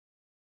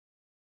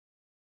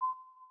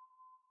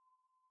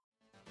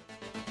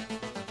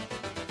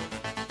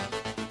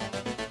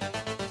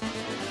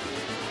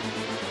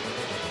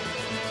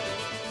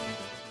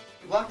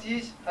luck to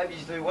you. Hope you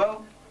do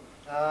well.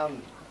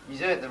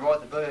 You've earned the right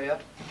to be here,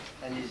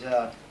 and you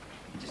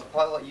just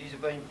play like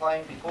you've been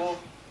playing before,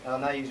 and I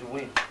know you will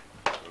win.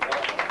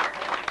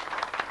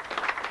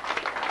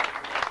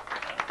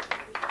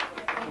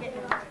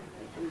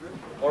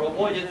 All right,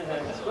 boys.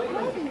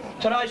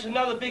 Today's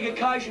another big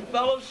occasion,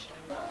 fellas.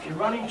 If you're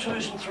running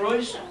 2s and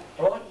 3s,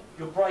 all right,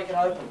 you'll break it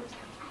open.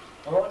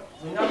 All right,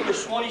 we know where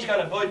Swanee's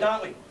going to be,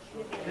 don't we?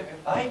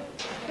 Hey?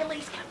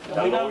 Billy's coming.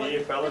 Done it all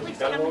year, fellas. He's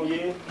done it all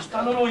year. He's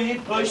done it all year.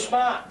 Be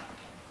smart.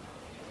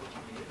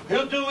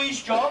 He'll do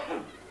his job,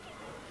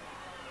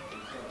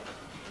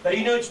 but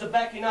he needs the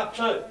backing up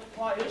too.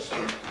 Players,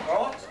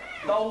 all right?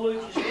 Don't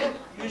lose his head.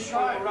 You three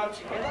will run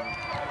together.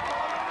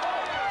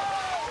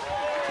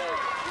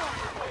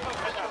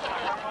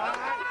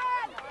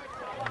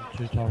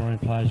 Two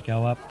Tullamarine players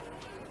go up.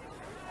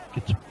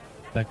 Gets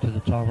back to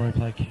the Tullamarine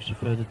player, kicks it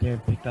further down,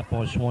 picked up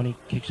by Swanee,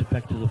 kicks it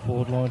back to the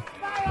forward line,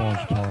 finds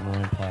the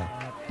Tullamarine player.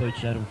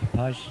 Beats at him for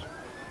pace,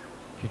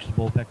 kicks the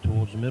ball back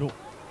towards the middle,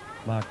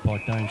 marked by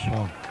Dane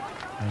Swan.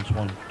 Dane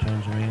Swan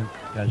turns around,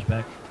 goes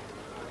back,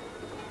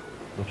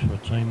 looks for a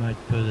teammate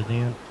further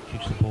down,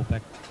 kicks the ball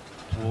back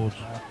towards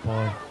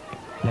by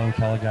Dan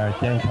Caligari.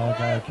 Dan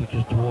Caligari kicks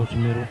it towards the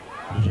middle.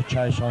 There's a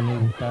chase on here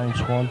with Dane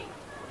Swan.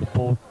 The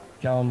ball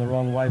going the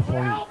wrong way for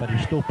him, but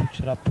he still picks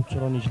it up, puts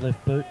it on his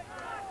left boot.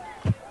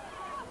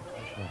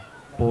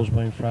 Ball's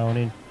been thrown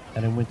in,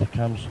 and then Winter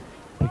comes,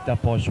 picked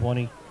up by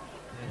Swanee.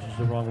 This is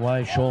the wrong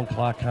way. Sean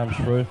Clark comes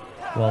through.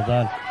 Well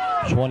done.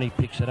 Swanee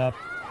picks it up,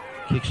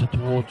 kicks it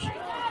towards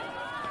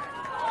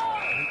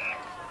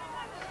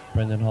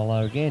Brendan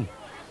Hollow again.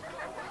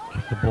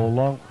 Kick the ball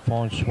long,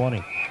 finds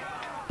Swanee.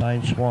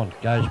 Dane Swan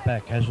goes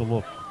back, has a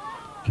look,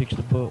 kicks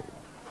the ball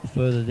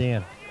further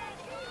down.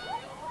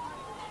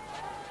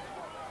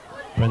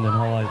 Brendan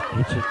Hollow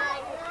hits it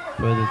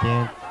further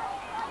down.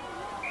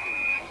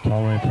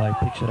 Tullamarine play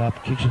picks it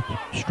up, kicks it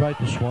straight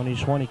to Swanee.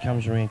 Swanee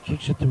comes around,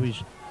 kicks it to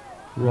his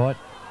right,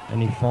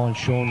 and he finds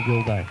Sean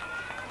Gilday.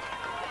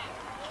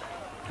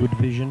 Good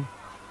vision,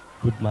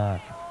 good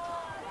mark.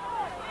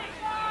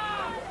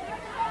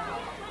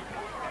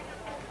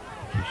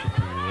 Kicks it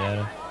to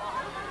Riata.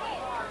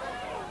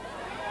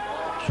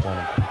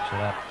 Swanee picks it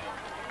up,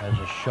 has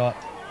a shot,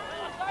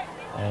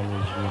 and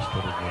he's missed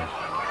it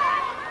again.